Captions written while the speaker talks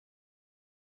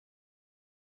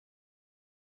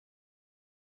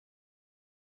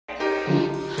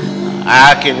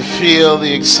I can feel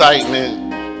the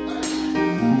excitement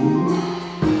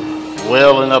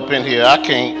welling up in here.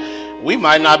 We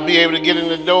might not be able to get in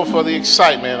the door for the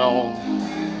excitement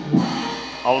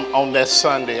on that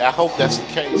Sunday. I hope that's the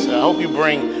case. I hope you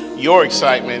bring your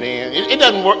excitement in. It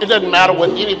doesn't matter what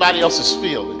anybody else is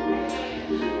feeling.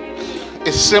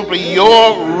 It's simply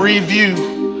your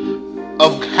review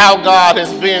of how God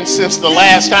has been since the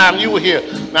last time you were here.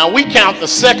 Now, we count the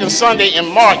second Sunday in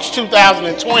March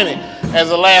 2020 as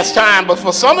the last time, but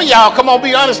for some of y'all, come on,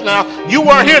 be honest now, you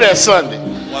weren't here that Sunday.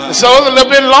 Wow. So it's a little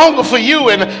bit longer for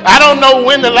you, and I don't know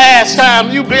when the last time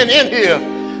you've been in here,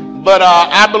 but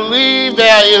I believe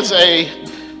there is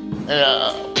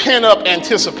a pent-up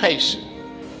anticipation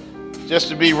just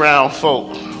to be around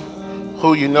folk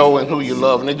who you know and who you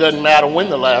love, and it doesn't matter when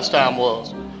the last time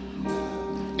was.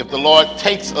 If the Lord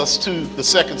takes us to the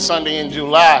second Sunday in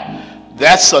July,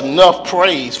 that's enough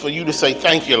praise for you to say,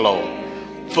 thank you, Lord,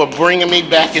 for bringing me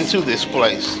back into this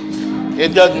place.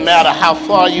 It doesn't matter how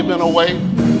far you've been away.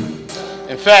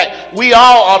 In fact, we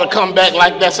all ought to come back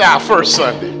like that's our first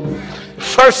Sunday.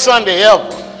 First Sunday ever.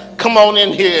 Come on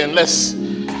in here and let's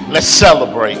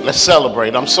celebrate. Let's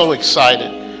celebrate. I'm so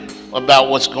excited about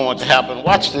what's going to happen.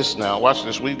 Watch this now. Watch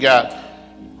this. We've got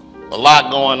a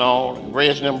lot going on.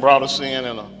 Reg and them brought us in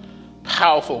a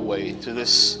powerful way to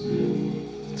this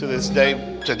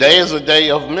day. Today is a day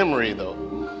of memory, though.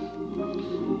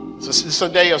 It's a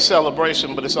day of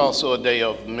celebration, but it's also a day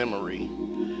of memory.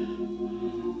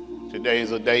 Today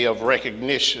is a day of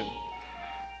recognition.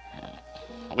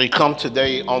 We come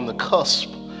today on the cusp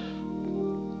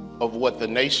of what the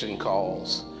nation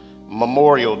calls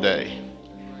Memorial Day.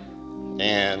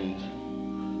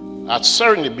 And I'd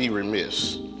certainly be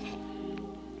remiss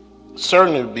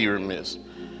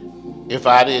if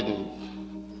I didn't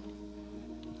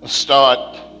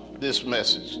start this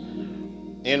message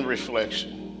in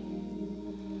reflection.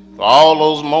 For all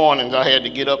those mornings I had to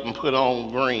get up and put on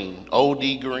green,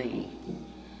 OD green,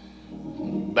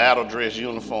 battle dress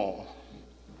uniform.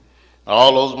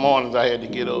 All those mornings I had to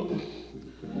get up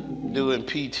doing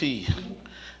PT.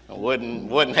 I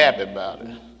wasn't happy about it.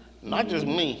 Not just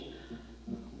me,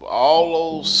 but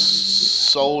all those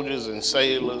soldiers and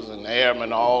sailors and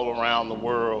airmen all around the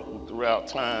world throughout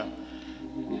time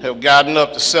have gotten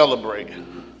up to celebrate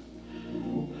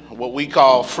what we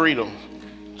call freedom.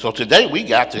 So today we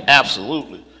got to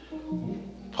absolutely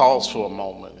pause for a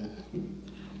moment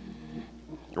and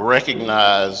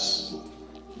recognize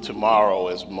tomorrow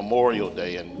as Memorial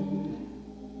Day in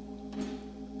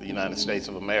the United States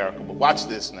of America. But watch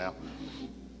this now.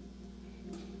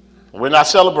 We're not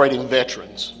celebrating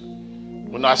veterans.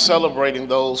 We're not celebrating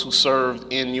those who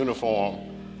served in uniform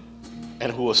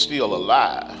and who are still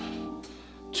alive.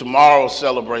 Tomorrow's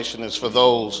celebration is for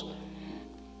those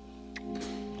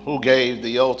who gave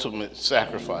the ultimate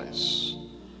sacrifice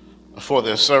for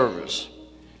their service.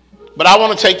 But I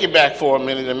want to take you back for a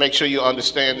minute and make sure you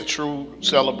understand the true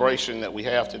celebration that we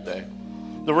have today.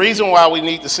 The reason why we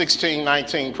need the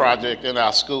 1619 Project in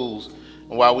our schools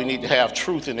and why we need to have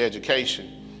truth in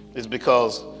education is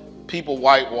because people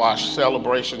whitewash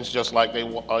celebrations just like they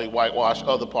whitewash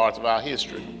other parts of our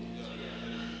history.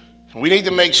 We need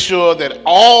to make sure that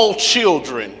all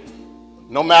children,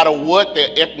 no matter what their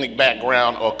ethnic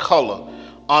background or color,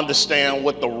 understand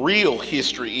what the real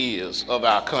history is of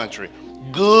our country.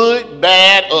 Good,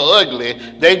 bad, or ugly,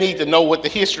 they need to know what the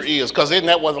history is, because isn't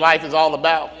that what life is all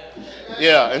about?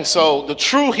 Yeah, and so the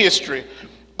true history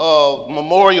of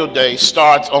Memorial Day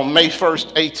starts on May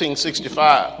 1st,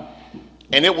 1865.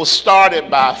 And it was started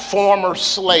by former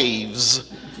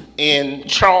slaves in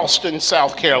Charleston,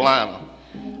 South Carolina.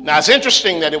 Now, it's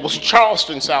interesting that it was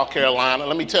Charleston, South Carolina.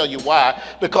 Let me tell you why.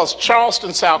 Because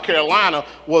Charleston, South Carolina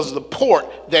was the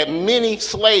port that many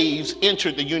slaves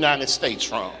entered the United States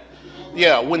from.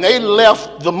 Yeah, when they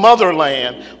left the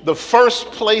motherland, the first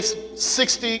place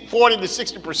 40 to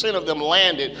 60% of them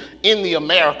landed in the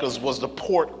Americas was the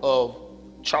port of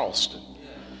Charleston.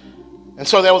 And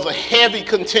so there was a heavy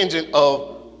contingent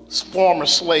of former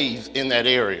slaves in that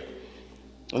area.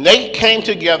 And they came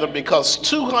together because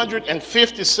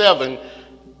 257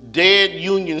 dead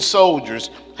Union soldiers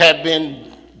had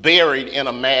been buried in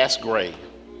a mass grave.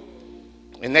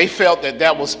 And they felt that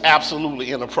that was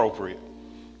absolutely inappropriate.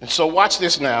 And so watch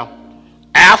this now.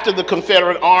 After the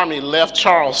Confederate Army left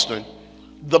Charleston,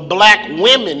 the black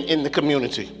women in the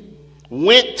community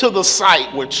went to the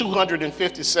site where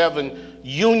 257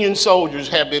 Union soldiers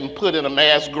had been put in a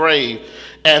mass grave.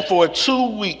 And for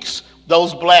 2 weeks,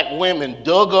 those black women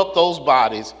dug up those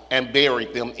bodies and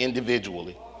buried them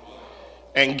individually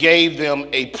and gave them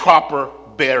a proper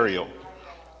burial.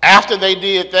 After they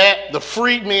did that, the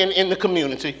freedmen in the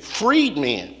community,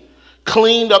 freedmen,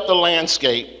 cleaned up the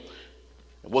landscape,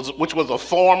 which was a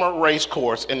former race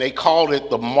course, and they called it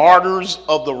the Martyrs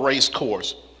of the Race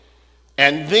Course.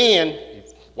 And then,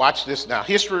 watch this now,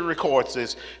 history records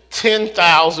this,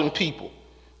 10,000 people,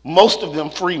 most of them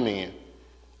freemen,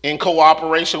 in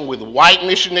cooperation with white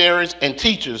missionaries and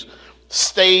teachers,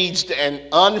 staged an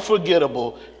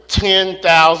unforgettable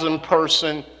 10,000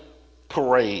 person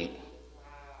parade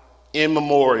in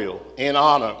memorial, in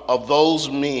honor of those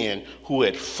men who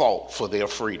had fought for their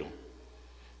freedom.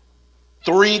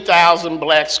 3,000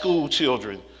 black school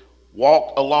children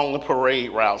walked along the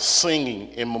parade route singing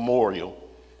in memorial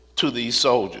to these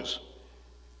soldiers.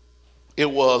 It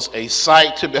was a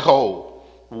sight to behold.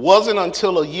 It wasn't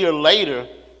until a year later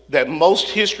that most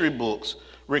history books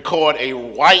record a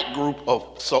white group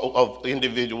of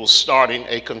individuals starting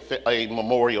a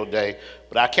Memorial Day,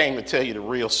 but I came to tell you the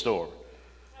real story.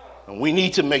 And we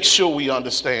need to make sure we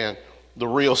understand the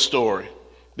real story,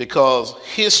 because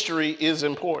history is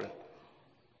important.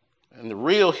 And the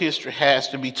real history has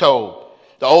to be told.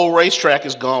 The old racetrack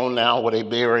is gone now, where they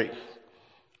buried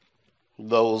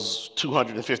those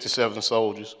 257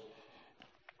 soldiers.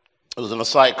 It was in a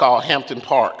site called Hampton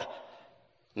Park.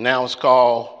 Now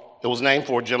it was named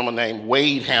for a gentleman named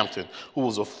Wade Hampton, who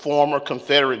was a former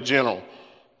Confederate general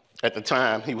at the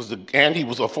time. He was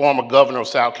a former governor of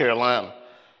South Carolina.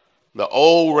 The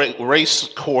old race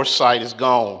course site is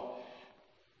gone.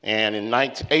 And in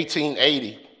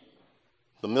 1880,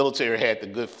 the military had the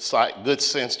good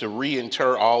sense to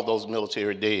reinter all those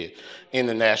military dead in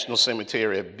the National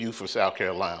Cemetery at Beaufort, South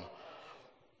Carolina.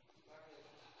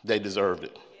 They deserved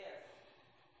it.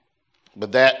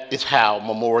 But that is how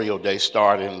Memorial Day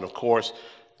started. And of course,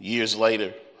 years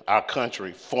later, our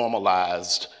country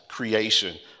formalized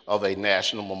creation of a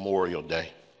National Memorial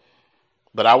Day.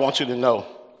 But I want you to know,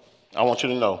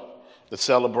 the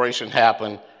celebration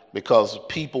happened because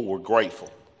people were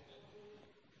grateful.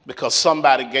 Because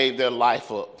somebody gave their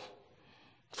life up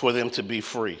for them to be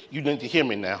free. You need to hear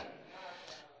me now.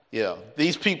 Yeah,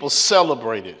 these people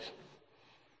celebrated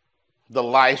the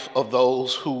life of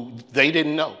those who they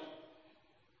didn't know,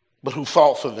 but who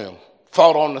fought for them,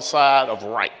 fought on the side of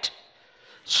right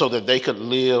so that they could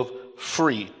live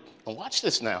free. And watch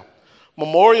this now.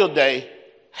 Memorial Day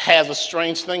has a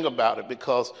strange thing about it,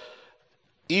 because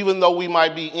even though we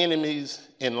might be enemies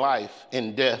in life,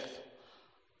 in death,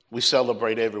 we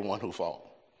celebrate everyone who fought.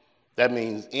 That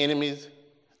means enemies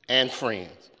and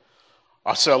friends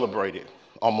are celebrated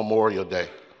on Memorial Day.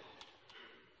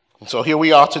 And so here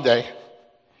we are today.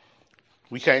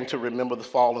 We came to remember the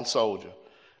fallen soldier,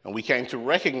 and we came to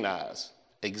recognize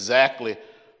exactly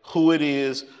who it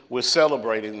is we're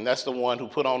celebrating, and that's the one who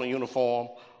put on a uniform,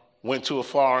 went to a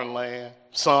foreign land.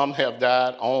 Some have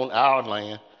died on our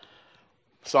land.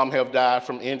 Some have died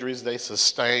from injuries they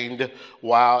sustained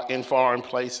while in foreign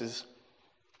places.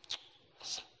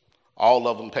 All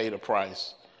of them paid a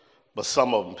price, but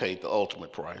some of them paid the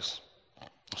ultimate price.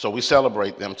 So we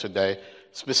celebrate them today.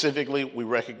 Specifically, we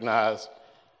recognize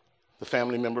the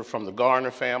family member from the Garner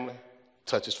family,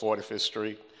 touches 45th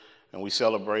Street, and we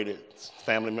celebrated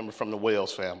family member from the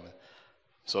Wells family.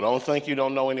 So don't think you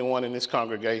don't know anyone in this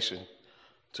congregation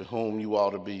to whom you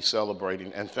ought to be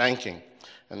celebrating and thanking.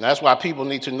 And that's why people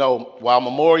need to know, while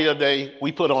Memorial Day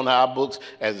we put on our books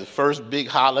as the first big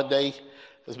holiday,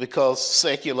 is because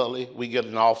secularly we get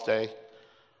an off day,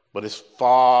 but it's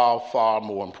far, far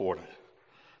more important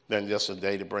than just a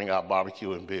day to bring out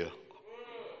barbecue and beer.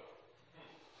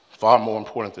 Far more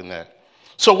important than that.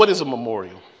 So what is a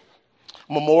memorial?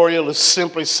 Memorial is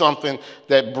simply something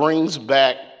that brings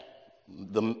back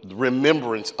the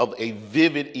remembrance of a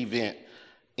vivid event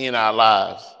in our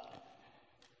lives.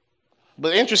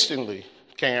 But interestingly,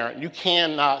 Karen, you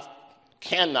cannot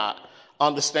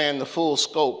understand the full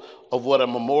scope of what a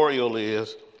memorial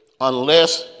is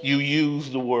unless you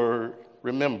use the word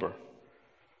remember.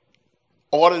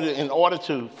 In order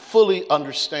to fully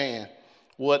understand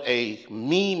what a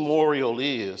memorial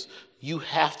is, you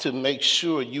have to make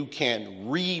sure you can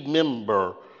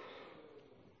remember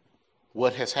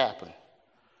what has happened.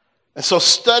 And so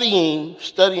studying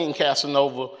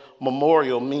Casanova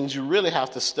Memorial means you really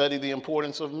have to study the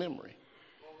importance of memory.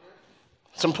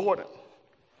 It's important.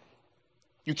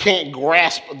 You can't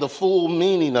grasp the full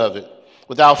meaning of it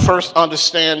without first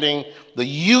understanding the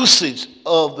usage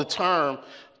of the term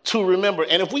to remember.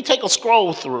 And if we take a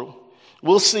scroll through,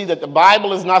 we'll see that the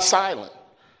Bible is not silent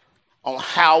on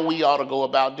how we ought to go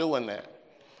about doing that.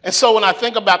 And so when I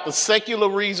think about the secular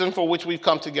reason for which we've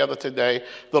come together today,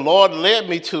 the Lord led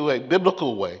me to a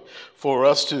biblical way for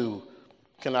us to,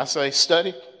 can I say,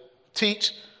 study,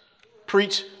 teach,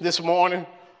 preach this morning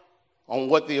on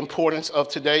what the importance of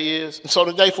today is. And so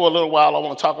today, for a little while, I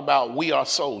want to talk about we are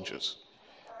soldiers.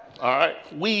 All right?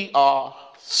 We are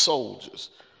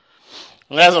soldiers.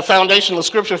 And as a foundational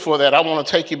scripture for that, I want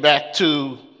to take you back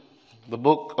to the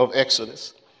book of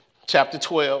Exodus, chapter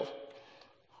 12,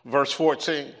 verse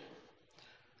 14.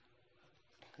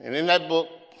 And in that book,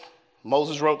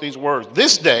 Moses wrote these words: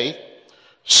 "This day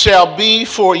shall be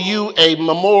for you a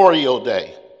memorial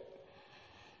day,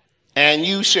 and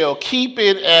you shall keep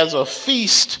it as a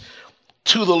feast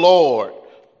to the Lord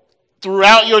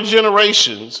throughout your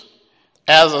generations,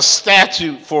 as a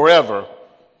statute forever.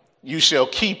 You shall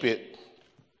keep it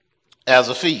as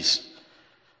a feast."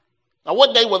 Now,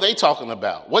 what day were they talking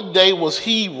about? What day was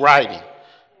he writing?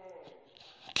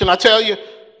 Can I tell you?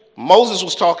 Moses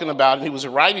was talking about, and he was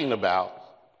writing about,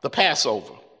 the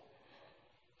Passover,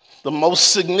 the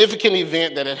most significant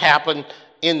event that had happened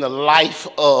in the life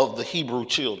of the Hebrew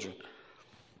children.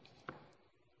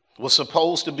 It was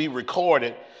supposed to be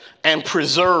recorded and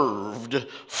preserved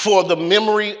for the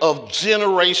memory of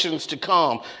generations to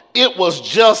come. It was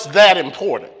just that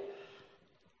important,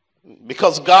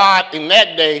 because God in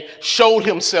that day showed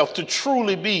himself to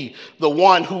truly be the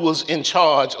one who was in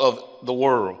charge of the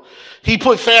world. He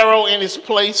put Pharaoh in his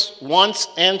place once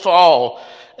and for all,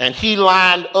 and he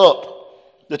lined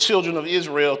up the children of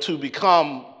Israel to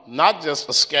become not just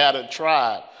a scattered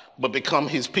tribe, but become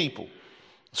his people.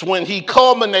 It's when he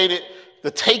culminated the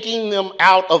taking them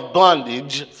out of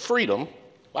bondage, freedom,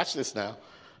 watch this now,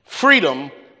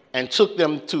 freedom, and took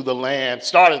them to the land,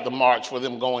 started the march for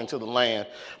them going to the land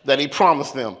that he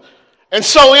promised them. And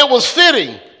so it was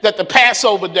fitting that the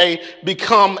Passover day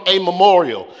become a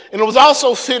memorial. And it was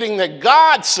also fitting that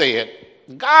God said,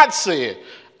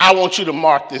 I want you to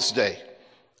mark this day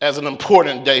as an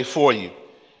important day for you.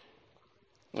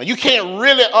 Now, you can't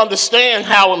really understand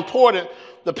how important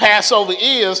the Passover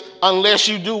is unless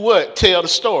you do what? Tell the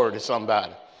story to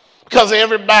somebody. Because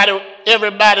everybody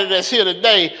that's here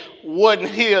today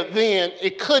wasn't here then.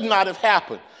 It could not have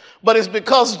happened. But it's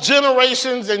because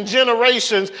generations and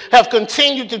generations have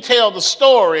continued to tell the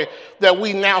story that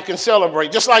we now can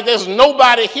celebrate. Just like there's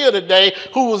nobody here today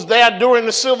who was there during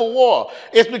the Civil War.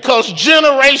 It's because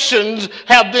generations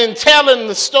have been telling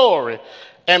the story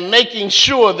and making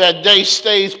sure that day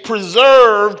stays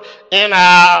preserved in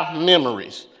our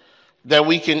memories, that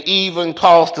we can even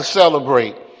pause to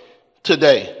celebrate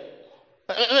today.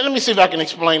 Let me see if I can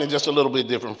explain it just a little bit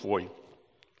different for you.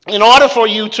 In order for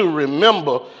you to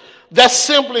remember, that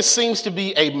simply seems to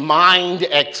be a mind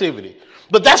activity.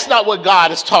 But that's not what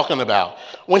God is talking about.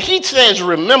 When he says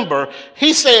remember,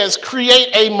 he says create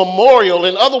a memorial.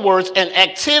 In other words, an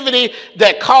activity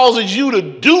that causes you to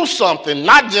do something,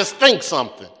 not just think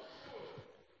something.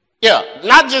 Yeah,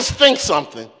 not just think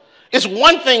something. It's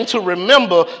one thing to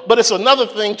remember, but it's another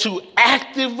thing to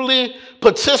actively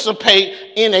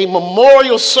participate in a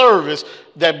memorial service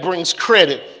that brings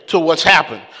credit to what's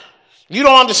happened. You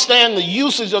don't understand the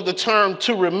usage of the term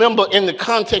to remember in the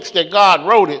context that God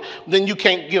wrote it, then you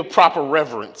can't give proper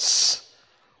reverence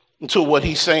to what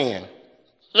he's saying.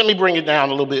 Let me bring it down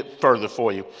a little bit further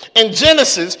for you. In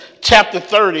Genesis chapter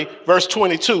 30, verse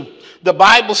 22, the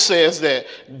Bible says that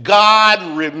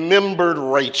God remembered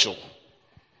Rachel.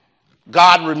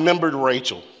 God remembered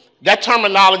Rachel. That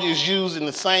terminology is used in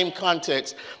the same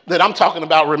context that I'm talking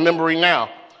about remembering now.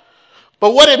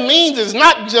 But what it means is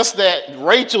not just that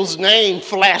Rachel's name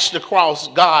flashed across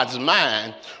God's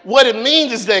mind. What it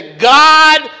means is that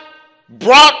God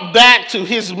brought back to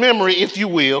his memory, if you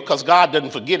will, because God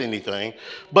doesn't forget anything,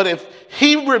 but if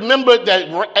he remembered that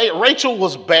Rachel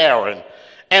was barren,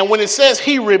 and when it says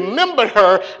he remembered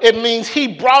her, it means he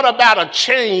brought about a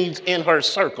change in her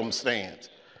circumstance.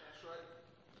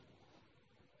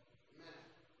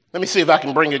 Let me see if I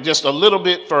can bring it just a little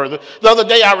bit further. The other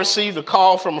day I received a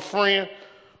call from a friend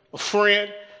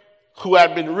who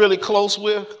I'd been really close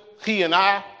with. He and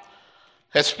I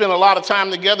had spent a lot of time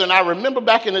together, and I remember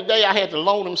back in the day I had to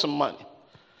loan him some money.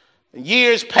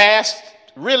 Years passed,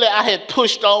 really I had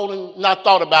pushed on and not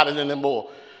thought about it anymore.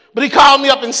 But he called me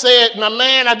up and said, "My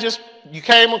man, you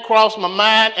came across my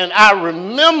mind, and I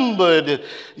remembered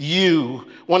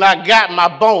you when I got my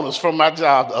bonus from my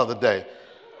job the other day."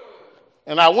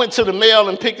 And I went to the mail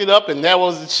and picked it up, and there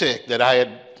was the check that I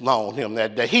had loaned him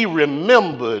that day. He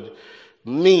remembered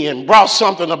me and brought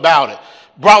something about it,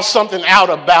 brought something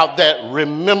out about that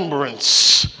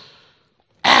remembrance.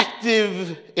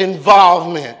 Active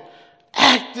involvement,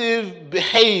 active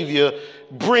behavior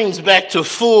brings back to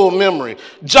full memory.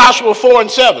 Joshua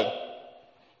 4:7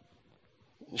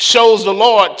 shows the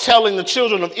Lord telling the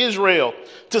children of Israel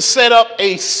to set up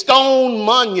a stone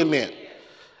monument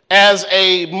as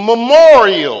a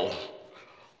memorial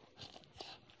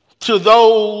to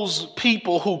those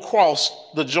people who crossed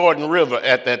the Jordan River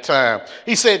at that time.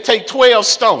 He said, take 12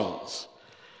 stones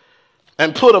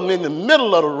and put them in the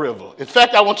middle of the river. In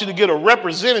fact, I want you to get a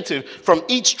representative from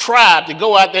each tribe to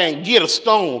go out there and get a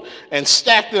stone and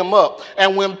stack them up.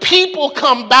 And when people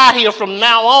come by here from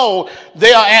now on,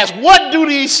 they'll ask, what do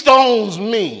these stones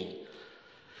mean?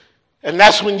 And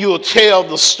that's when you'll tell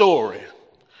the story.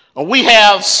 And we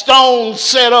have stones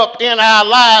set up in our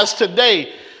lives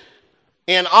today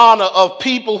in honor of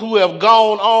people who have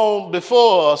gone on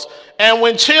before us. And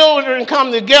when children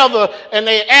come together and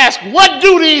they ask, what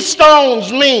do these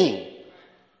stones mean?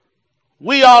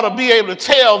 We ought to be able to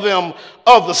tell them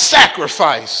of the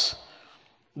sacrifice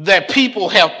that people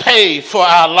have paid for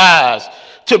our lives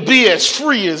to be as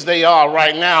free as they are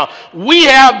right now. We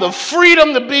have the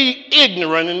freedom to be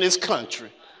ignorant in this country.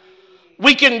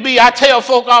 We can be, I tell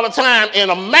folk all the time, in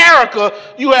America,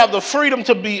 you have the freedom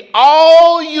to be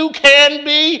all you can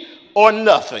be or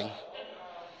nothing.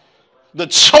 The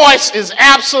choice is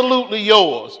absolutely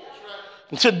yours.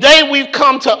 And today we've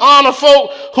come to honor folk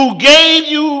who gave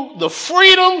you the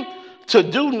freedom to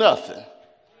do nothing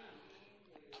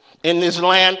in this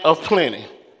land of plenty.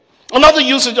 Another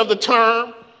usage of the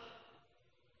term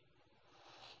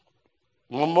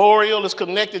memorial is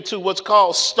connected to what's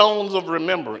called stones of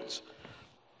remembrance.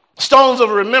 Stones of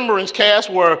remembrance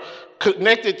cast were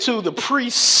connected to the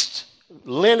priest's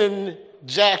linen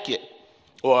jacket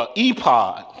or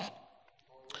ephod,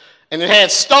 and it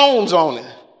had stones on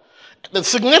it. The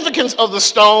significance of the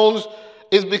stones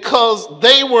is because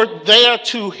they were there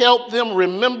to help them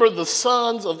remember the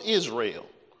sons of Israel.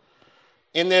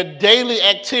 In their daily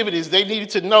activities, they needed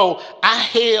to know, I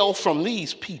hail from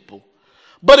these people.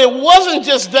 But it wasn't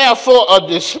just there for a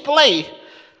display.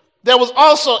 There was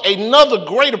also another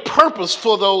greater purpose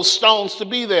for those stones to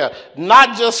be there,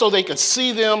 not just so they could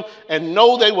see them and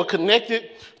know they were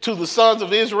connected to the sons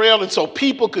of Israel, and so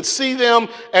people could see them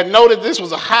and know that this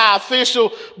was a high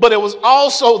official, but it was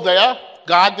also there,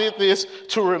 God did this,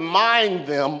 to remind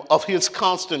them of his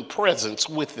constant presence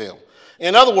with them.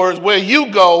 In other words, where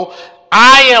you go,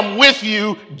 I am with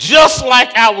you just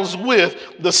like I was with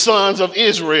the sons of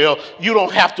Israel. You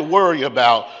don't have to worry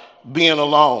about being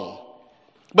alone.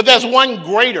 But there's one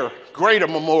greater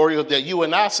memorial that you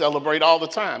and I celebrate all the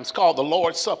time. It's called the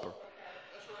Lord's Supper.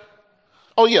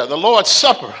 Oh yeah, the Lord's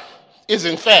Supper is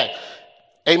in fact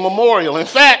a memorial. In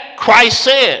fact, Christ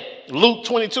said, Luke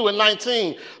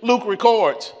 22:19, Luke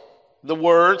records the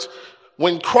words,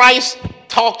 when Christ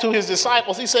talked to his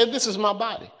disciples, he said, this is my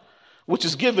body, which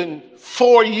is given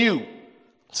for you,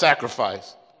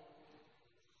 sacrifice.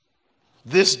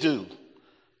 This do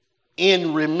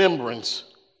in remembrance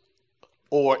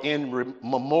or in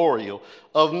memorial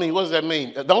of me. What does that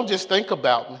mean? Don't just think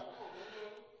about me.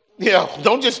 Yeah,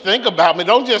 don't just think about me.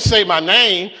 Don't just say my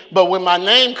name. But when my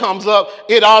name comes up,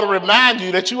 it ought to remind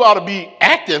you that you ought to be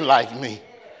acting like me.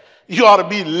 You ought to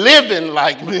be living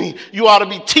like me. You ought to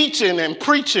be teaching and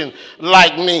preaching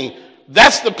like me.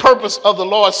 That's the purpose of the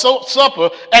Lord's Supper.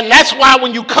 And that's why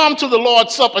when you come to the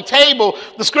Lord's Supper table,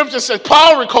 the scripture says,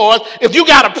 Paul records, if you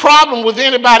got a problem with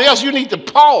anybody else, you need to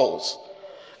pause.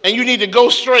 And you need to go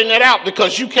straighten that out,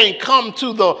 because you can't come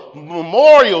to the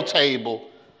memorial table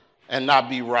and not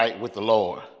be right with the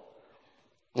Lord.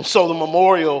 And so the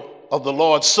memorial of the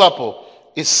Lord's Supper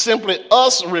is simply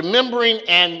us remembering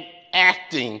and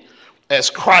acting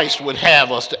as Christ would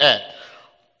have us to act.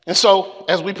 And so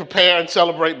as we prepare and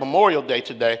celebrate Memorial Day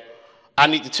today, I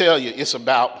need to tell you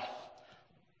the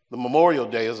Memorial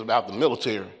Day is about the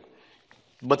military.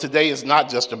 But today is not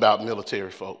just about military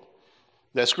folk.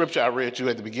 That scripture I read you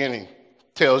at the beginning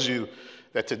tells you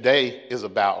that today is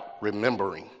about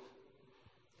remembering.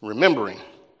 Remembering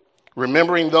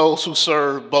those who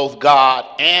serve both God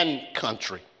and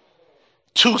country.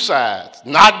 Two sides,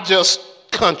 not just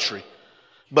country,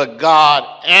 but God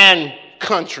and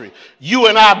country. You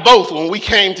and I both, when we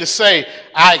came to say,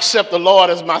 I accept the Lord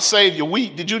as my Savior,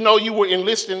 did you know you were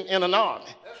enlisting in an army?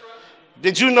 That's right.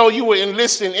 Did you know you were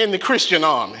enlisting in the Christian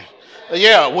army?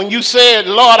 Yeah, when you said,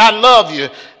 Lord, I love you,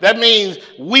 that means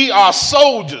we are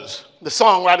soldiers, the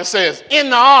songwriter says, in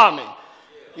the army.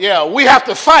 Yeah, we have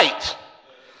to fight.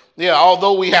 Yeah,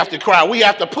 although we have to cry, we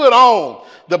have to put on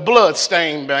the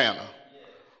blood-stained banner.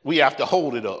 We have to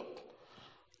hold it up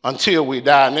until we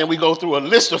die. And then we go through a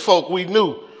list of folk we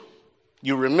knew.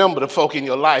 You remember the folk in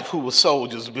your life who were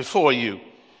soldiers before you.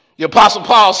 The Apostle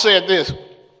Paul said this,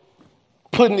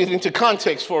 putting it into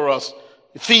context for us.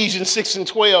 Ephesians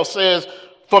 6:12 says,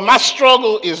 for my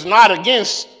struggle is not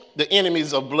against the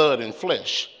enemies of blood and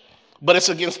flesh, but it's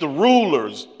against the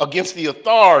rulers, against the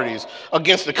authorities,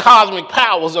 against the cosmic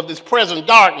powers of this present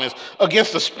darkness,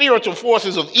 against the spiritual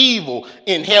forces of evil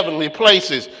in heavenly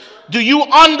places. Do you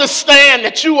understand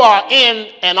that you are in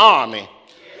an army?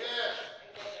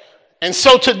 And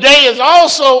so today is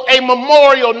also a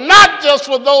memorial, not just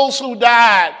for those who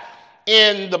died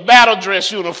in the battle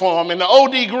dress uniform, in the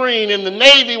OD green, in the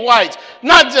navy whites,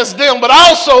 not just them, but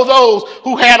also those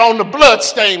who had on the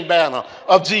bloodstained banner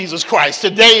of Jesus Christ.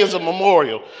 Today is a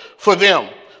memorial for them.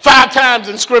 5 times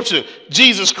in Scripture,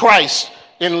 Jesus Christ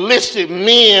enlisted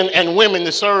men and women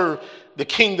to serve the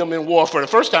kingdom in warfare. The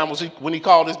first time was when he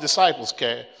called his disciples,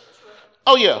 Cass.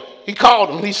 Oh yeah, he called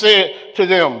them. He said to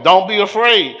them, don't be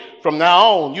afraid. From now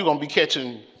on, you're going to be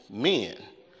catching men.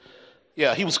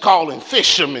 Yeah, he was calling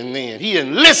fishermen then. He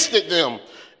enlisted them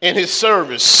in his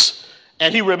service.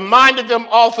 And he reminded them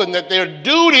often that their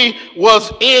duty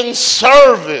was in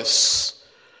service.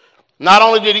 Not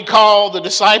only did he call the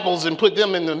disciples and put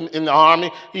them in the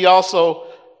army, he also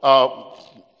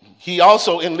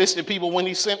enlisted people when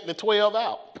he sent the 12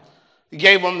 out. He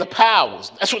gave them the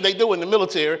powers. That's what they do in the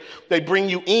military. They bring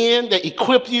you in, they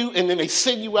equip you, and then they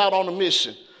send you out on a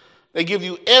mission. They give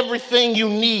you everything you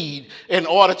need in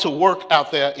order to work out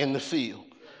there in the field.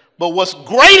 But what's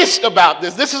greatest about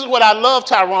this is what I love,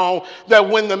 Tyrone, that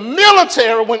when the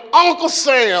military, when Uncle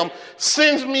Sam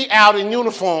sends me out in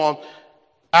uniform,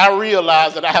 I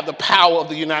realize that I have the power of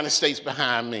the United States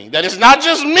behind me. That it's not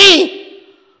just me.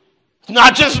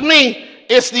 Not just me.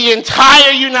 It's the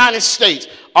entire United States.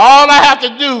 All I have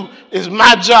to do is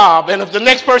my job. And if the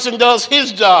next person does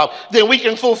his job, then we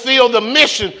can fulfill the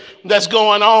mission that's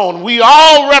going on. We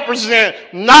all represent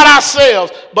not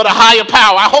ourselves, but a higher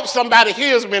power. I hope somebody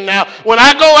hears me now. When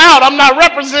I go out, I'm not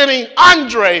representing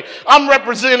Andre. I'm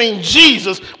representing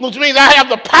Jesus, which means I have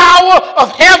the power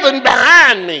of heaven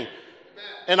behind me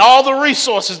and all the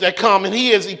resources that come. And he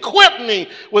has equipped me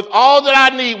with all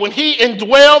that I need. When he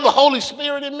indwelled the Holy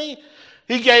Spirit in me,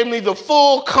 he gave me the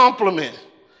full complement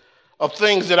of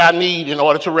things that I need in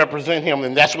order to represent him.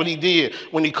 And that's what he did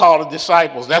when he called the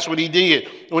disciples. That's what he did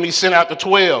when he sent out the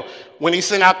 12. When he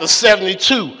sent out the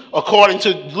 72, according to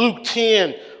Luke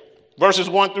 10, verses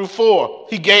 1 through 4,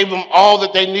 he gave them all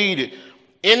that they needed.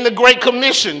 In the Great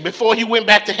Commission, before he went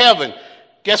back to heaven,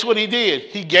 guess what he did?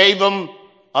 He gave them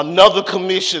another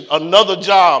commission, another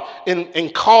job,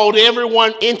 and called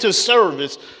everyone into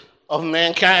service of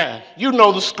mankind. You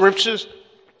know the scriptures.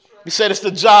 He said it's the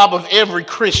job of every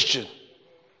Christian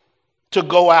to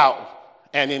go out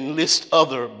and enlist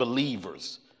other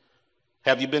believers.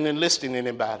 Have you been enlisting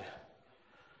anybody?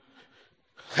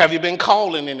 Have you been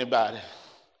calling anybody?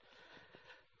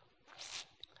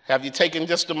 Have you taken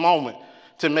just a moment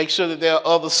to make sure that there are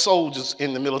other soldiers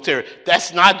in the military?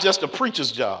 That's not just a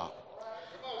preacher's job.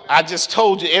 I just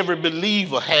told you every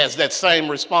believer has that same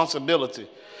responsibility.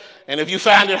 And if you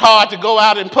find it hard to go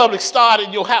out in public, start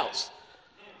in your house.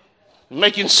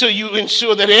 Making sure you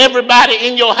ensure that everybody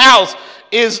in your house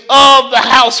is of the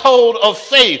household of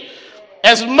faith.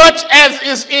 As much as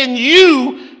is in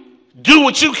you, do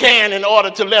what you can in order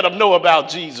to let them know about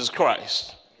Jesus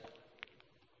Christ.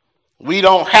 We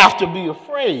don't have to be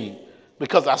afraid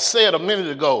because I said a minute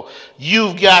ago,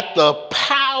 you've got the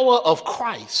power of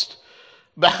Christ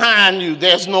behind you.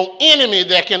 There's no enemy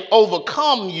that can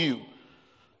overcome you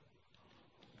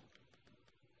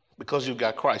because you've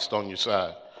got Christ on your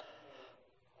side.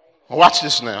 Watch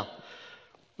this now.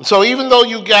 So even though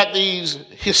you got these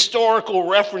historical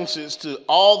references to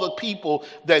all the people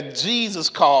that Jesus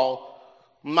called,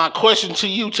 my question to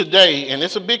you today, and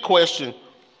it's a big question,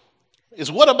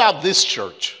 is what about this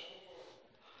church?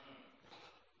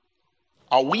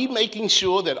 Are we making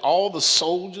sure that all the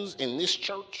soldiers in this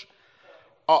church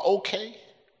are okay?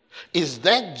 Is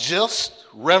that just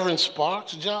Reverend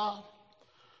Sparks' job?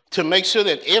 To make sure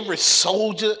that every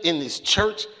soldier in this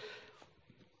church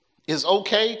is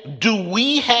okay? Do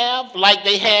we have, like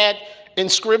they had in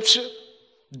Scripture,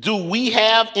 do we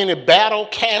have any battle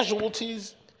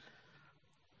casualties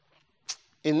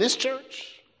in this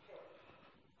church?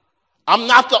 I'm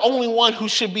not the only one who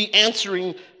should be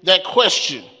answering that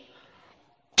question.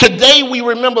 Today we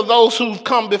remember those who've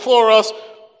come before us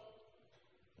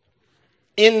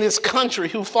in this country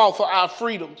who fought for our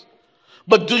freedoms.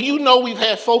 But do you know we've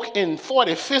had folk in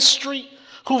 45th Street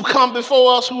who've come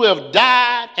before us who have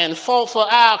died and fought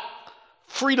for our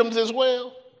freedoms as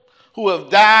well, who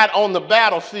have died on the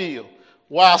battlefield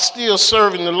while still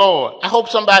serving the Lord? I hope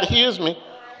somebody hears me.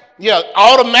 Yeah,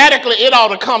 automatically it ought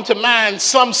to come to mind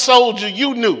some soldier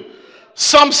you knew.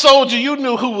 Some soldier you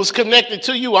knew who was connected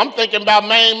to you. I'm thinking about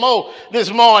Maine Mo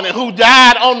this morning who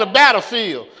died on the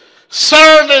battlefield.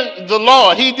 Serving the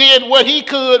Lord. He did what he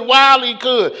could while he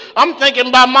could. I'm thinking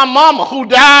about my mama who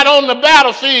died on the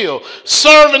battlefield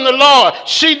serving the Lord.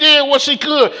 She did what she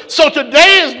could. So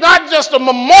today is not just a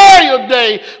memorial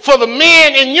day for the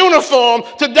men in uniform.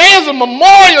 Today is a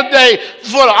memorial day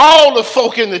for all the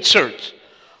folk in the church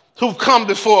who've come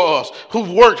before us,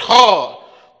 who've worked hard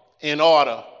in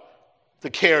order to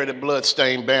carry the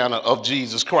bloodstained banner of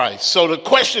Jesus Christ. So the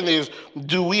question is,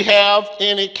 do we have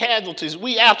any casualties?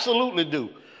 We absolutely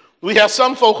do. We have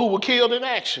some folk who were killed in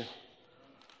action.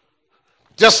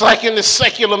 Just like in the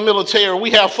secular military,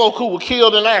 we have folk who were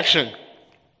killed in action.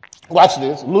 Watch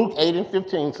this. Luke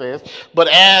 8:15 says, but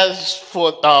as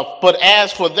for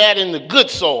that in the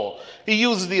good soil, he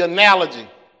uses the analogy.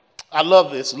 I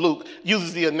love this. Luke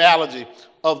uses the analogy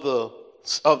of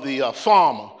the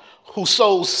farmer who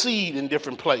sows seed in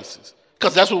different places.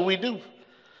 Because that's what we do.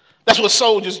 That's what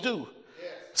soldiers do.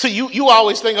 See, you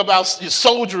always think about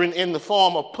soldiering in the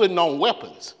form of putting on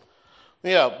weapons.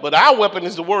 Yeah, but our weapon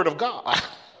is the word of God.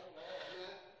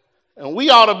 And we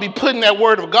ought to be putting that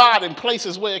word of God in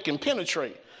places where it can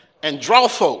penetrate and draw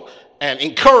folk and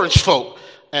encourage folk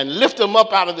and lift them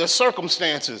up out of their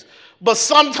circumstances. But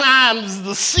sometimes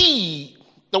the seed,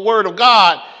 the word of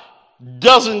God,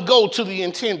 doesn't go to the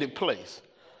intended place.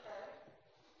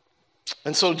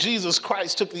 And so Jesus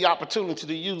Christ took the opportunity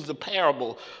to use the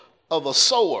parable of a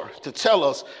sower to tell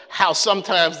us how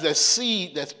sometimes that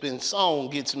seed that's been sown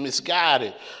gets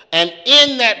misguided. And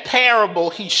in that parable,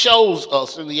 he shows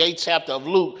us in the 8th chapter of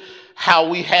Luke how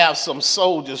we have some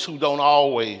soldiers who don't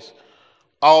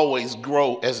always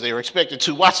grow as they're expected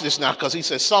to. Watch this now, because he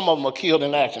says some of them are killed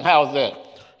in action. How is that?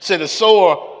 He said the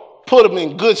sower put them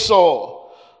in good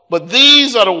soil. But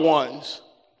these are the ones,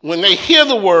 when they hear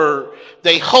the word,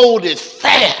 they hold it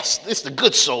fast. It's the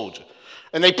good soldier.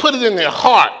 And they put it in their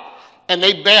heart. And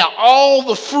they bear all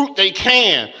the fruit they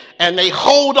can. And they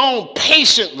hold on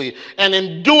patiently and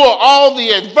endure all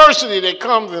the adversity that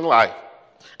comes in life.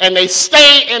 And they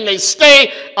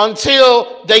stay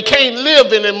until they can't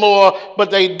live anymore, but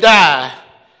they die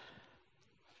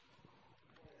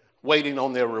waiting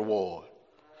on their reward.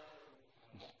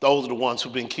 Those are the ones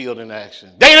who've been killed in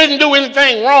action. They didn't do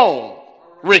anything wrong,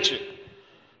 Richard.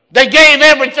 They gave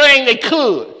everything they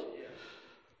could.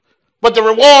 But the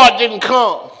reward didn't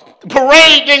come. The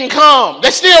parade didn't come. They're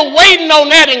still waiting on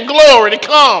that in glory to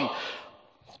come.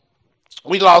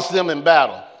 We lost them in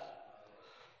battle.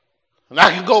 And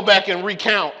I can go back and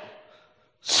recount,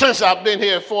 since I've been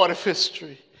here at 45th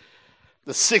Street,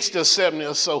 the 60 or 70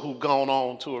 or so who've gone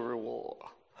on to a reward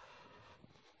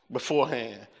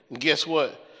beforehand. And guess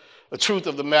what? The truth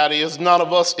of the matter is none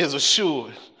of us is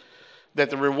assured that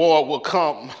the reward will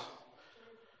come.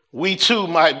 We too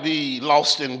might be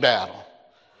lost in battle.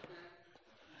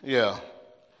 Yeah.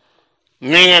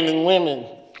 Men and women,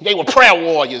 they were prayer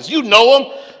warriors. You know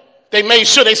them. They made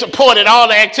sure they supported all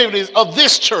the activities of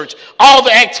this church, all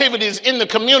the activities in the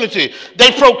community.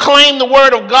 They proclaimed the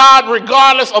word of God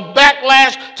regardless of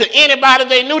backlash to anybody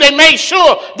they knew. They made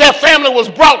sure their family was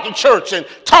brought to church and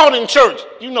taught in church.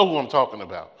 You know who I'm talking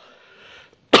about.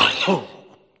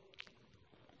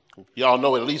 Y'all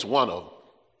know at least one of them.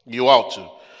 You ought to.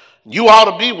 You ought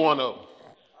to be one of them.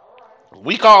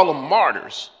 We call them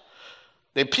martyrs.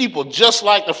 They're people just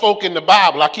like the folk in the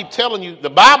Bible. I keep telling you, the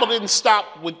Bible didn't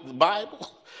stop with the Bible.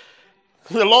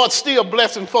 The Lord's still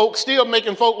blessing folk, still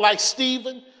making folk like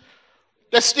Stephen.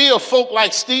 There's still folk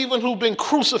like Stephen who've been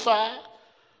crucified,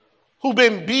 who've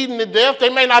been beaten to death. They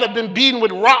may not have been beaten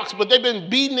with rocks, but they've been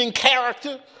beaten in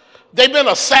character. They've been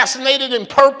assassinated in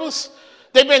purpose.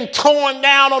 They've been torn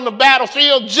down on the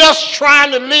battlefield just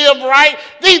trying to live right.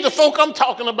 These are the folk I'm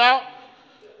talking about.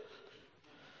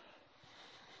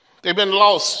 They've been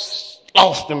lost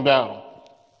in battle.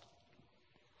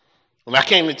 And I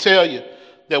came to tell you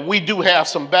that we do have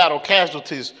some battle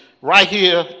casualties right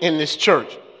here in this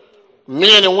church.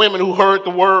 Men and women who heard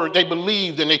the word, they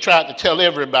believed, and they tried to tell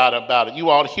everybody about it. You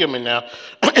all hear me now.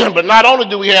 But not only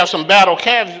do we have some battle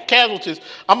casualties,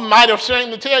 I might have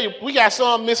ashamed to tell you, we got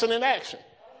some missing in action.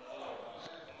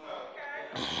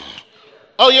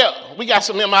 Oh yeah, we got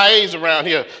some MIAs around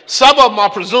here. Some of them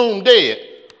are presumed dead.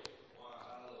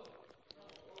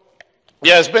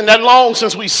 Yeah, it's been that long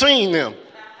since we've seen them.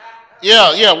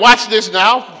 Yeah, watch this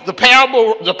now. The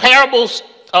parable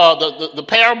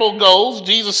goes,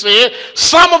 Jesus said,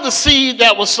 some of the seed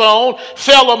that was sown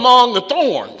fell among the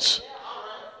thorns.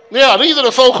 Yeah, these are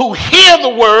the folk who hear the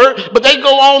word, but they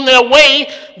go on their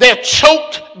way. They're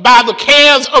choked by the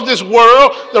cares of this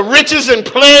world, the riches and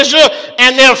pleasure,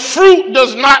 and their fruit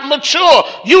does not mature.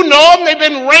 You know them. They've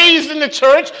been raised in the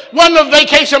church. Wasn't a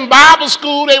vacation Bible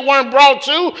school they weren't brought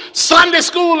to. Sunday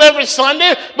school every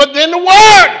Sunday, but then the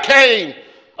word came.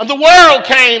 And the world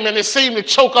came, and it seemed to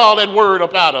choke all that word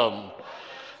up out of them.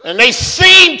 And they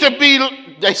seem to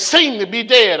be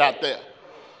dead out there.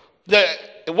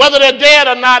 Whether they're dead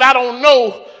or not, I don't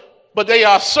know, but they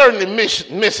are certainly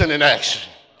missing in action.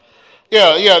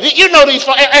 Yeah. You know these,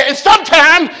 and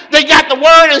sometimes they got the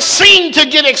word and seem to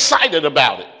get excited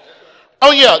about it.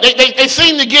 Oh yeah, they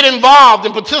seem to get involved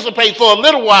and participate for a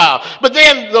little while, but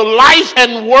then the life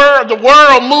and the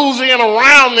world moves in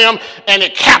around them and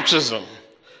it captures them.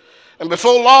 And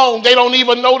before long, they don't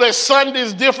even know that Sunday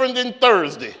is different than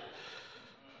Thursday.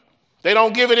 They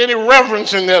don't give it any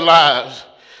reverence in their lives.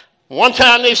 One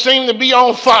time they seem to be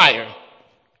on fire,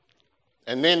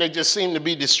 and then they just seem to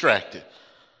be distracted.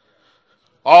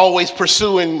 Always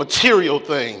pursuing material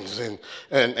things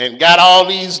and got all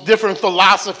these different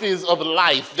philosophies of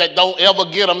life that don't ever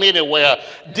get them anywhere,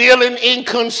 dealing in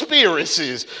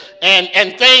conspiracies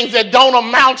and things that don't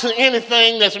amount to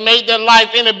anything that's made their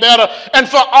life any better. And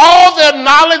for all their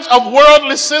knowledge of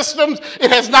worldly systems,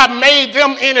 it has not made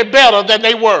them any better than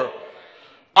they were.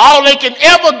 All they can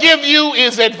ever give you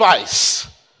is advice.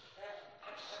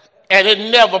 And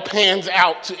it never pans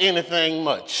out to anything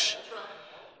much.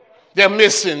 They're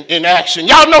missing in action.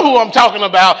 Y'all know who I'm talking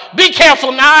about. Be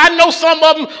careful now. I know some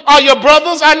of them are your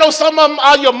brothers. I know some of them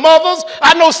are your mothers.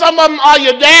 I know some of them are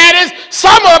your daddies.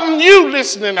 Some of them you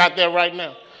listening out there right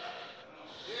now.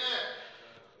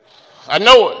 I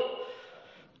know it.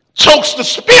 Chokes the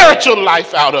spiritual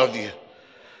life out of you.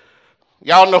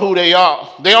 Y'all know who they are.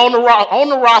 They're on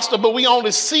the roster, but we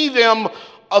only see them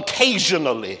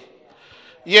occasionally.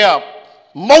 Yeah,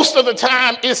 most of the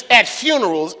time it's at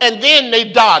funerals, and then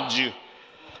they dodge you.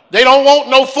 They don't want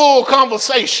no full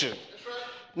conversation.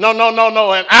 No.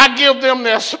 And I give them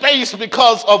their space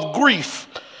because of grief.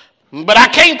 But I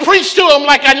can't preach to them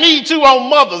like I need to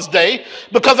on Mother's Day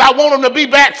because I want them to be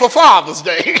back for Father's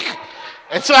Day.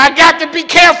 And so I got to be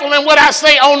careful in what I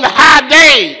say on the high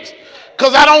days,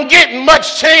 because I don't get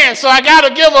much chance, so I got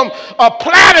to give them a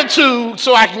platitude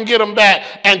so I can get them back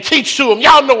and teach to them.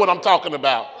 Y'all know what I'm talking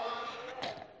about.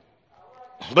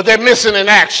 But they're missing in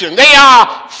action. They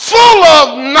are full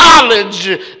of knowledge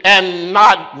and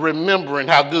not remembering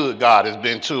how good God has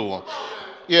been to them.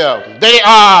 Yeah, they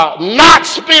are not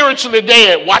spiritually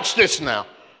dead. Watch this now.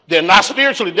 They're not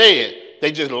spiritually dead.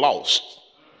 They just lost.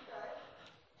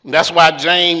 And that's why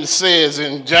James says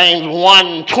in James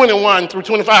 1:21 through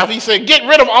 25, he said, get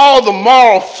rid of all the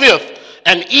moral filth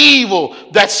and evil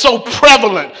that's so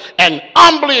prevalent and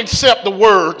humbly accept the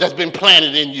word that's been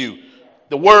planted in you,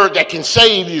 the word that can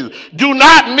save you. Do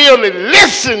not merely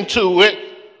listen to it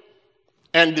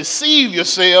and deceive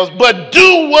yourselves, but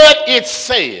do what it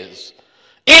says.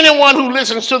 Anyone who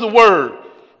listens to the word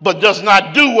but does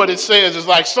not do what it says is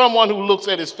like someone who looks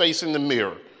at his face in the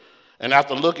mirror and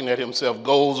after looking at himself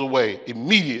goes away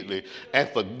immediately and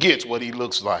forgets what he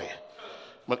looks like.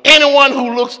 But anyone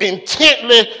who looks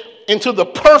intently into the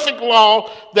perfect law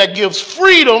that gives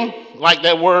freedom, like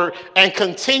that word, and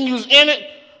continues in it,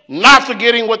 not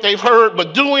forgetting what they've heard,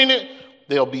 but doing it,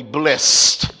 they'll be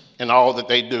blessed in all that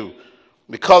they do.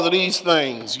 Because of these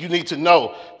things, you need to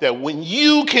know that when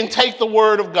you can take the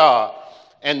word of God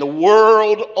and the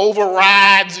world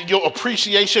overrides your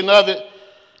appreciation of it,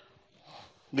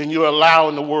 then you're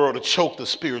allowing the world to choke the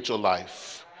spiritual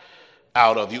life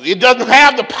out of you. It doesn't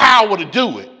have the power to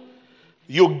do it.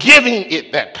 You're giving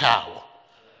it that power.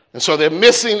 And so they're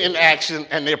missing in action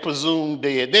and they're presumed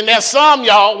dead. Then there's some,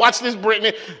 y'all, watch this,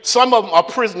 Brittany, some of them are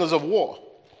prisoners of war.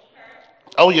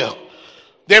 Oh, yeah.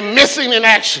 They're missing in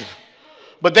action,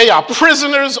 but they are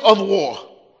prisoners of war.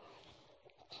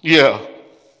 Yeah.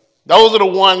 Those are the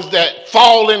ones that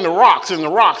fall in the rocks, and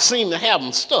the rocks seem to have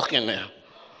them stuck in there.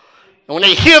 And when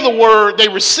they hear the word, they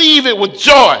receive it with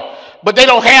joy, but they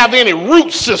don't have any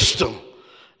root system.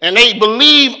 And they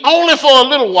believe only for a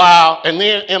little while, and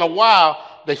then in a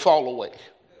while, they fall away.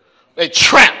 They're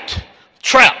trapped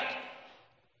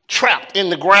in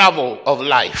the gravel of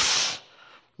life.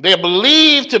 They're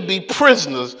believed to be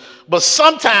prisoners, but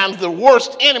sometimes the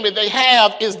worst enemy they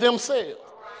have is themselves.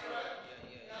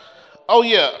 Oh,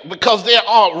 yeah, because they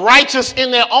are righteous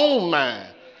in their own mind.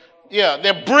 Yeah,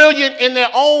 they're brilliant in their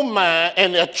own mind,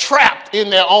 and they're trapped in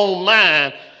their own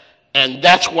mind, and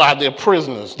that's why they're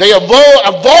prisoners. They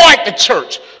avoid the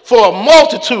church for a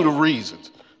multitude of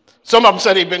reasons. Some of them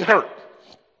say they've been hurt.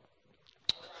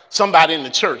 Somebody in the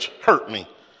church hurt me.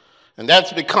 And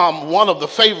that's become one of the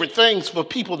favorite things for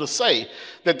people to say,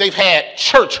 that they've had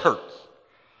church hurt.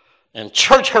 And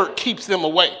church hurt keeps them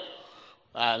away.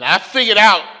 And I figured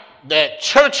out that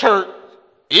church hurt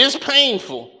is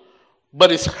painful,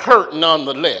 but it's hurt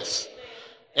nonetheless.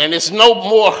 And it's no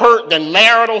more hurt than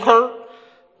marital hurt,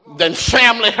 than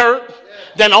family hurt,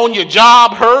 than on your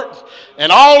job hurt.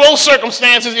 And all those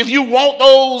circumstances, if you want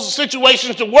those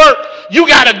situations to work, you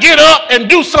got to get up and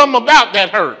do something about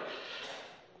that hurt.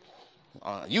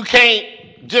 You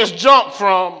can't just jump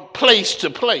from place to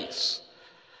place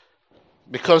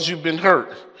because you've been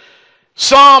hurt.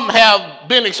 Some have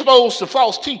been exposed to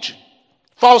false teaching,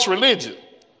 false religion,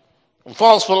 and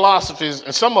false philosophies,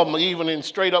 and some of them are even in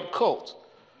straight up cults.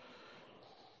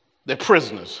 They're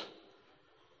prisoners.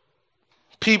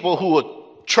 People who are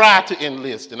try to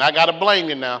enlist, and I got to blame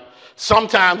you now.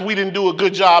 Sometimes we didn't do a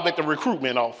good job at the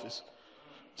recruitment office.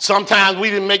 Sometimes we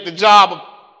didn't make the job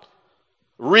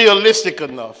realistic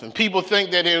enough, and people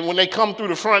think that when they come through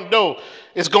the front door,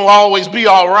 it's going to always be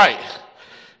all right.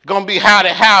 It's going to be howdy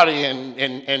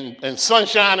and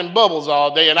sunshine and bubbles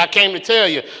all day, and I came to tell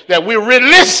you that we're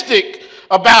realistic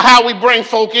about how we bring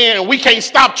folk in, and we can't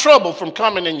stop trouble from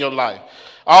coming in your life.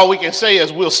 All we can say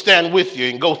is we'll stand with you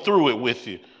and go through it with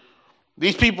you.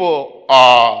 These people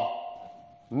are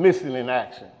missing in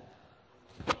action.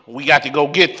 We got to go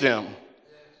get them.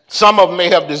 Some of them may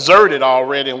have deserted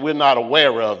already and we're not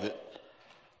aware of it.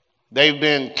 They've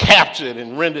been captured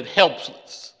and rendered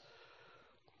helpless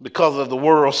because of the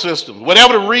world system.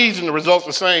 Whatever the reason, the results are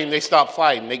the same. They stopped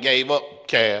fighting. They gave up,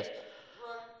 Cass.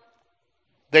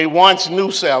 They once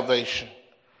knew salvation,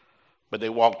 but they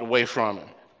walked away from it.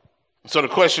 So the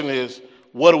question is,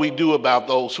 what do we do about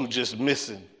those who just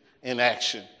missing in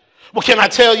action? Well, can I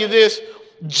tell you this?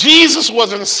 Jesus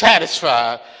wasn't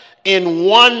satisfied in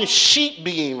one sheep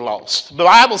being lost. The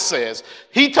Bible says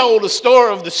he told the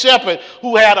story of the shepherd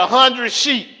who had 100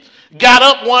 sheep, got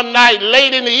up one night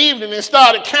late in the evening and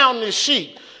started counting his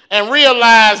sheep and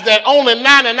realized that only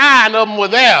 99 of them were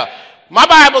there. My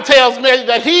Bible tells me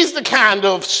that he's the kind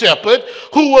of shepherd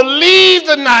who will leave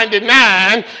the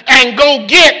 99 and go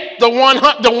get the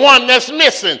one that's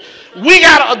missing. We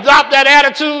got to adopt that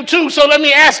attitude too. So let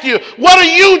me ask you, what are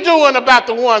you doing about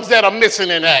the ones that are missing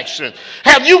in action?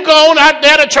 Have you gone out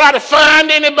there to try to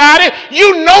find anybody?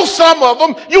 You know some of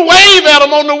them. You wave at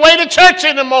them on the way to church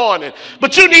in the morning.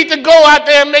 But you need to go out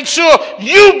there and make sure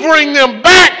you bring them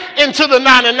back into the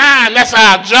 99. That's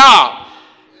our job.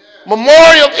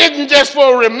 Memorial isn't just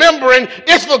for remembering,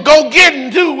 it's for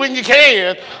go-getting too when you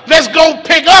can. Let's go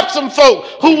pick up some folk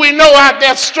who we know out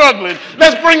there struggling.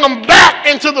 Let's bring them back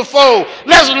into the fold.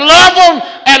 Let's love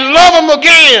them and love them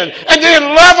again, and then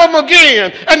love them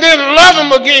again, and then love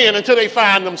them again until they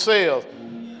find themselves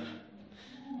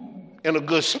in a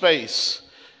good space.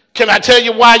 Can I tell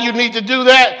you why you need to do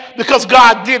that? Because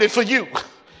God did it for you.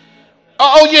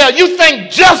 Oh yeah, you think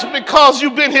just because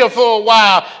you've been here for a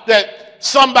while that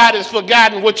somebody's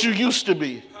forgotten what you used to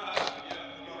be.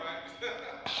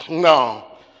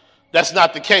 No, that's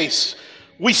not the case.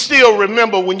 We still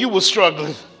remember when you were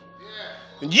struggling.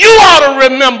 You ought to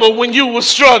remember when you were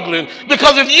struggling,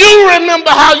 because if you remember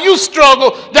how you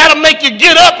struggle, that'll make you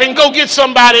get up and go get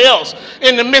somebody else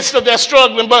in the midst of that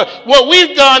struggling. But what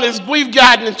we've done is we've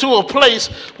gotten into a place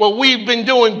where we've been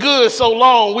doing good so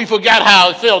long, we forgot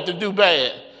how it felt to do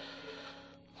bad.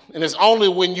 And it's only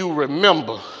when you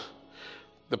remember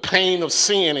the pain of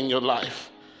sin in your life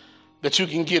that you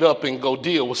can get up and go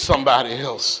deal with somebody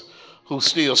else who's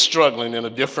still struggling in a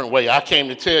different way. I came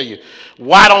to tell you,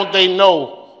 why don't they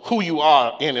know who you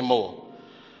are anymore?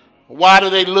 Why do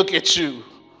they look at you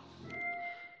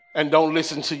and don't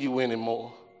listen to you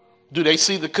anymore? Do they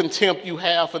see the contempt you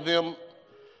have for them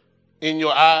in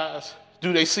your eyes?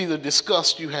 Do they see the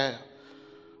disgust you have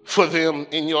for them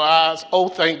in your eyes? Oh,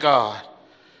 thank God.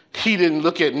 He didn't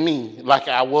look at me like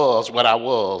I was what I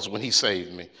was when he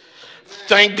saved me.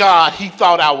 Thank God he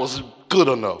thought I was good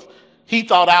enough. He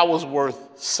thought I was worth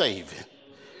saving.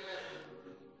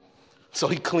 So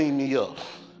he cleaned me up.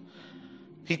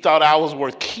 He thought I was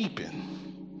worth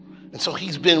keeping. And so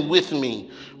he's been with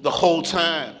me the whole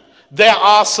time. There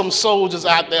are some soldiers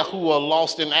out there who are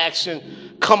lost in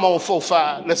action. Come on,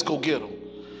 4-5, let's go get them.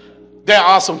 There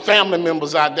are some family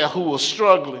members out there who are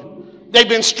struggling. They've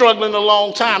been struggling a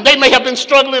long time. They may have been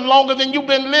struggling longer than you've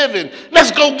been living. Let's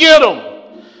go get them.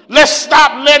 Let's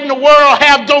stop letting the world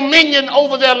have dominion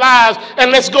over their lives,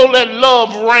 and let's go let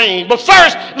love reign. But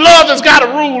first, love has got to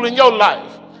rule in your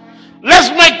life. Let's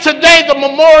make today the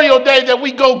Memorial Day that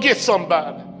we go get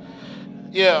somebody.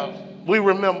 Yeah, we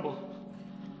remember.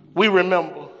 We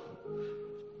remember.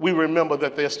 we remember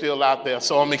that they're still out there.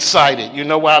 So I'm excited. You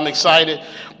know why I'm excited?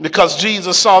 Because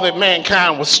Jesus saw that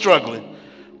mankind was struggling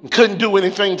and couldn't do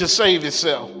anything to save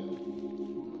itself.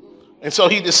 And so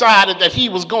he decided that he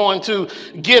was going to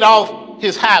get off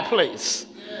his high place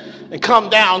and come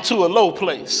down to a low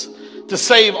place to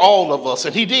save all of us.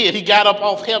 And he did. He got up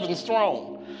off heaven's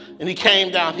throne and he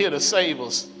came down here to save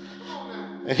us.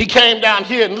 And he came down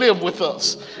here and lived with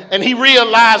us. And he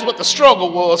realized what the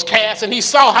struggle was, Cass, and he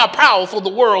saw how powerful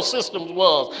the world system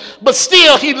was. But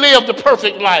still, he lived a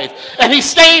perfect life. And he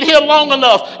stayed here long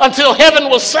enough until heaven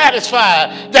was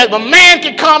satisfied that a man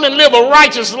could come and live a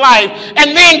righteous life.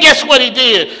 And then guess what he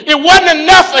did? It wasn't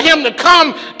enough for him to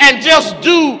come and just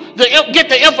get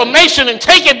the information and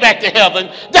take it back to heaven.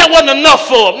 That wasn't enough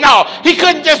for him. No, he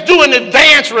couldn't just do an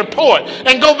advance report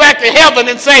and go back to heaven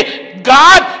and say,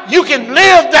 God, you can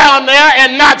live down there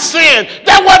and not sin.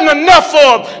 That wasn't enough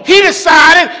for him. He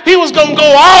decided he was going to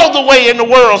go all the way in the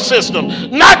world system.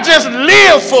 Not just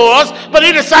live for us, but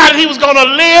he decided he was going to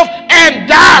live and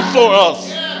die for us.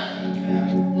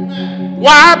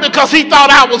 Why? Because he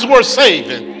thought I was worth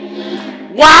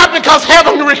saving. Why? Because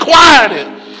heaven required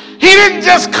it. He didn't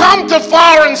just come to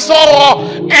foreign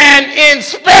soil and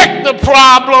inspect the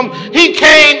problem. He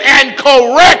came and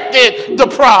corrected the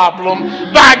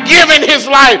problem by giving his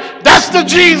life. That's the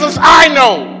Jesus I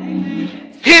know.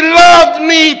 He loved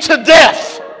me to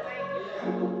death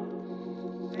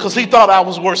because he thought I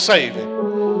was worth saving.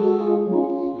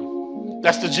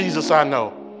 That's the Jesus I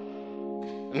know.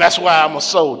 And that's why I'm a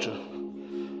soldier.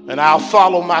 And I'll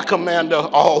follow my commander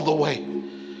all the way.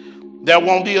 There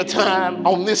won't be a time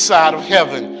on this side of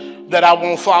heaven that I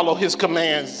won't follow his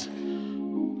commands.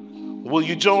 Will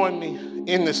you join me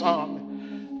in this army,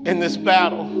 in this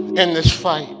battle, in this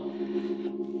fight?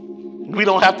 We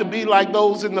don't have to be like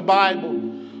those in the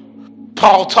Bible.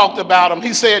 Paul talked about them.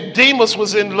 He said Demas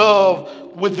was in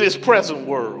love with this present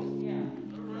world.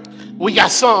 We got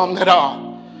some that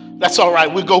are. That's all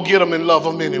right. We'll go get them and love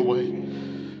them anyway.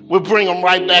 We'll bring them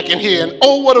right back in here. And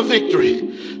oh, what a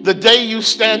victory. The day you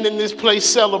stand in this place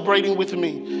celebrating with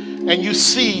me and you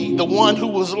see the one who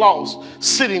was lost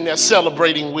sitting there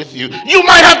celebrating with you. You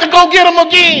might have to go get them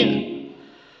again,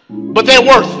 but they're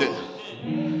worth it.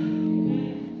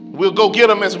 We'll go get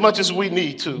them as much as we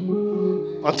need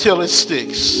to until it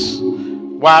sticks.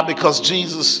 Why? Because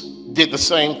Jesus did the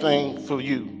same thing for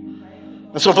you.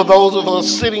 And so for those of us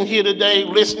sitting here today,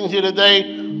 listening here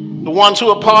today, the ones who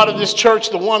are part of this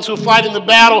church, the ones who fight in the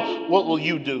battle, what will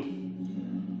you do?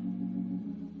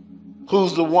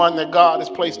 Who's the one that God has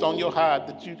placed on your heart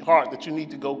that you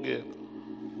need to go get?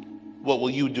 What will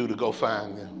you do to go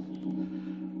find them?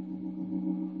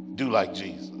 Do like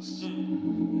Jesus.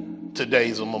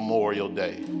 Today's a memorial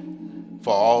day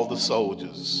for all the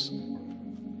soldiers,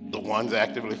 the ones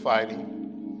actively fighting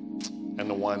and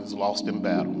the ones lost in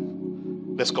battle.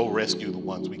 Let's go rescue the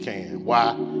ones we can.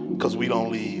 Why? Because we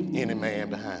don't leave any man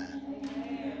behind.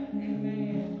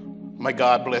 May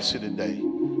God bless you today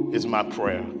is my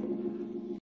prayer.